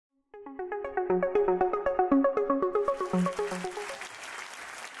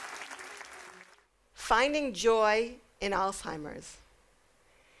finding joy in Alzheimer's.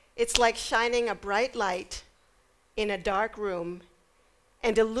 It's like shining a bright light in a dark room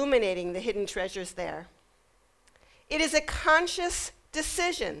and illuminating the hidden treasures there. It is a conscious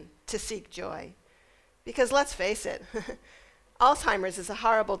decision to seek joy, because let's face it, Alzheimer's is a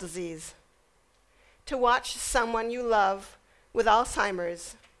horrible disease. To watch someone you love with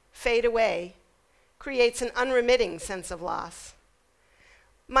Alzheimer's fade away creates an unremitting sense of loss.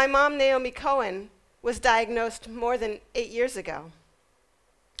 My mom, Naomi Cohen, was diagnosed more than 8 years ago.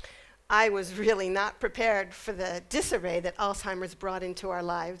 I was really not prepared for the disarray that Alzheimer's brought into our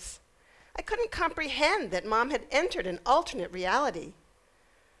lives. I couldn't comprehend that Mom had entered an alternate reality,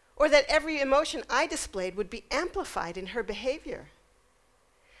 or that every emotion I displayed would be amplified in her behavior.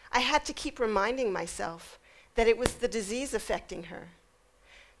 I had to keep reminding myself that it was the disease affecting her,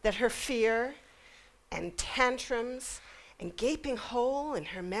 that her fear and tantrums and gaping hole in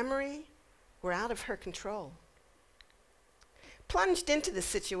her memory were out of her control. Plunged into this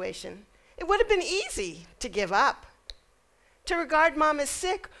situation, it would have been easy to give up, to regard Mom as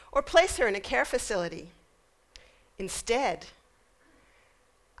sick or place her in a care facility. Instead,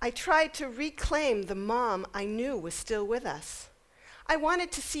 I tried to reclaim the Mom I knew was still with us. I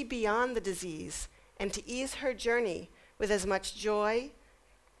wanted to see beyond the disease and to ease her journey with as much joy,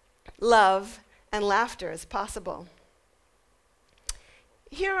 love, and laughter as possible.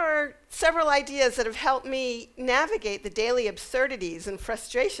 Here are several ideas that have helped me navigate the daily absurdities and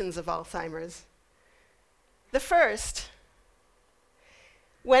frustrations of Alzheimer's. The first,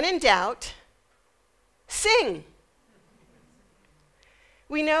 when in doubt, sing.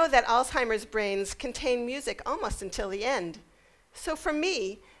 We know that Alzheimer's brains contain music almost until the end. So for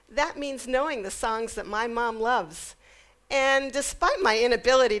me, that means knowing the songs that my mom loves. And despite my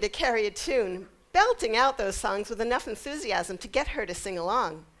inability to carry a tune, belting out those songs with enough enthusiasm to get her to sing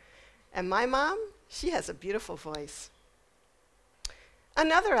along. And my mom, she has a beautiful voice.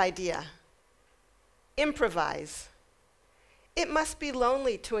 Another idea, improvise. It must be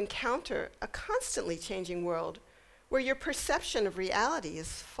lonely to encounter a constantly changing world where your perception of reality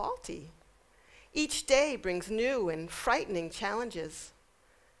is faulty. Each day brings new and frightening challenges.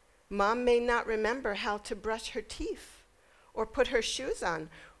 Mom may not remember how to brush her teeth, or put her shoes on,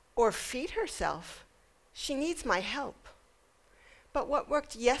 or feed herself. She needs my help. But what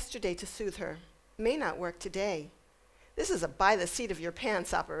worked yesterday to soothe her may not work today. This is a by the seat of your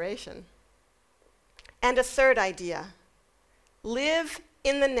pants operation. And a third idea, live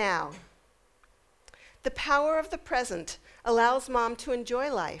in the now. The power of the present allows Mom to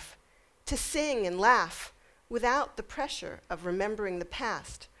enjoy life, to sing and laugh without the pressure of remembering the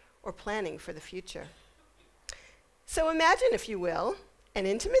past or planning for the future. So imagine, if you will, an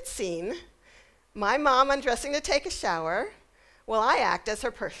intimate scene, my mom undressing to take a shower, while I act as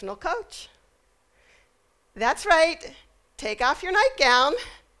her personal coach. That's right, take off your nightgown.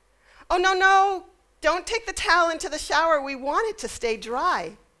 Oh, no, don't take the towel into the shower, we want it to stay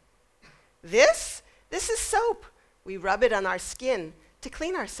dry. This is soap. We rub it on our skin to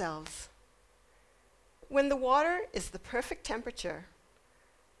clean ourselves. When the water is the perfect temperature,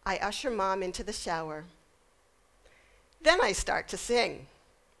 I usher Mom into the shower. Then I start to sing.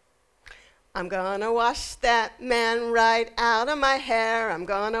 I'm gonna wash that man right out of my hair. I'm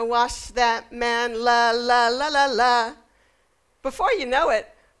gonna wash that man, la, la, la, la, la. Before you know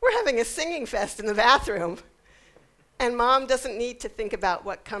it, we're having a singing fest in the bathroom. And Mom doesn't need to think about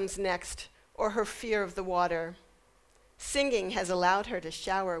what comes next or her fear of the water. Singing has allowed her to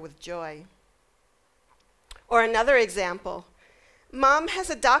shower with joy. Or another example, Mom has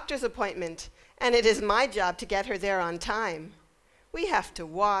a doctor's appointment, and it is my job to get her there on time. We have to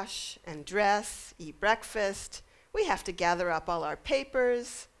wash and dress, eat breakfast. We have to gather up all our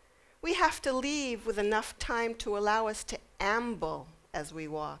papers. We have to leave with enough time to allow us to amble as we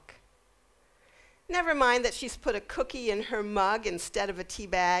walk. Never mind that she's put a cookie in her mug instead of a tea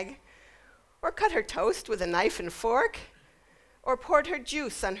bag, or cut her toast with a knife and fork, or poured her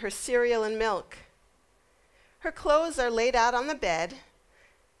juice on her cereal and milk. Her clothes are laid out on the bed,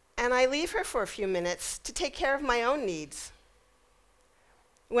 and I leave her for a few minutes to take care of my own needs.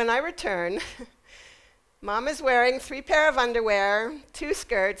 When I return, Mom is wearing 3 pairs of underwear, 2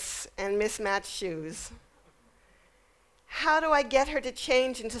 skirts, and mismatched shoes. How do I get her to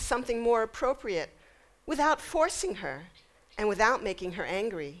change into something more appropriate without forcing her and without making her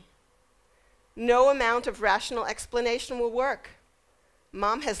angry? No amount of rational explanation will work.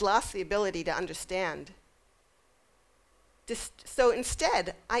 Mom has lost the ability to understand. So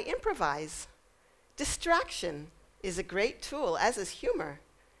instead, I improvise. Distraction is a great tool, as is humor.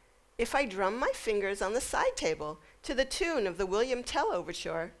 If I drum my fingers on the side table to the tune of the William Tell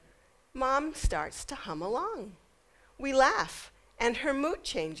overture, Mom starts to hum along. We laugh, and her mood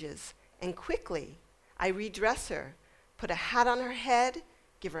changes, and quickly I redress her, put a hat on her head,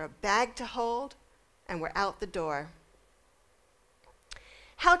 give her a bag to hold, and we're out the door.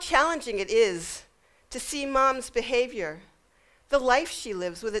 How challenging it is to see Mom's behavior, the life she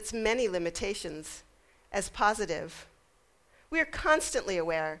lives with its many limitations, as positive. We are constantly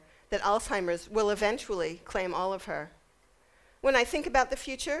aware that Alzheimer's will eventually claim all of her. When I think about the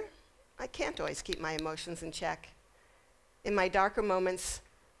future, I can't always keep my emotions in check. In my darker moments,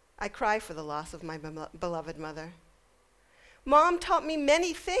 I cry for the loss of my beloved mother. Mom taught me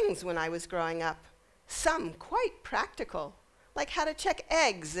many things when I was growing up, some quite practical, like how to check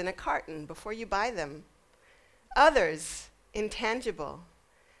eggs in a carton before you buy them. Others, intangible,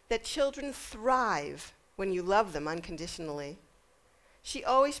 that children thrive when you love them unconditionally. She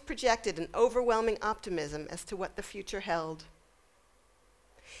always projected an overwhelming optimism as to what the future held.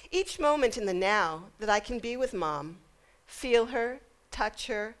 Each moment in the now that I can be with Mom, feel her, touch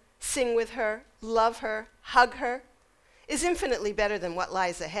her, sing with her, love her, hug her, is infinitely better than what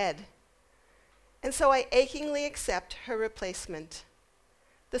lies ahead. And so I achingly accept her replacement,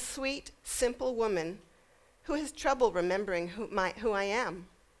 the sweet, simple woman who has trouble remembering who I am.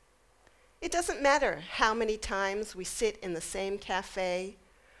 It doesn't matter how many times we sit in the same cafe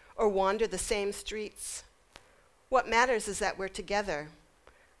or wander the same streets. What matters is that we're together.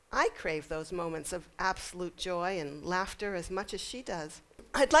 I crave those moments of absolute joy and laughter as much as she does.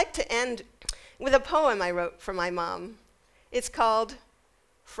 I'd like to end with a poem I wrote for my mom. It's called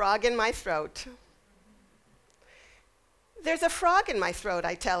Frog in My Throat. There's a frog in my throat,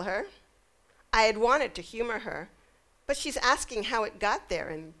 I tell her. I had wanted to humor her, but she's asking how it got there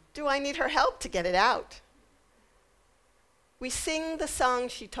and do I need her help to get it out? We sing the song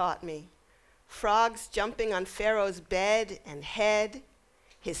she taught me, frogs jumping on Pharaoh's bed and head,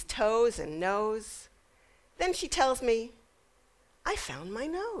 his toes and nose. Then she tells me, I found my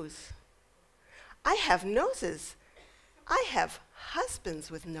nose. I have noses. I have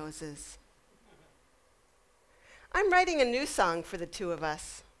husbands with noses. I'm writing a new song for the two of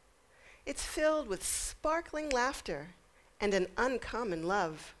us. It's filled with sparkling laughter and an uncommon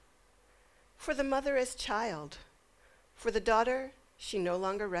love. For the mother as child, for the daughter she no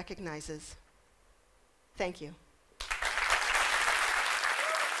longer recognizes. Thank you.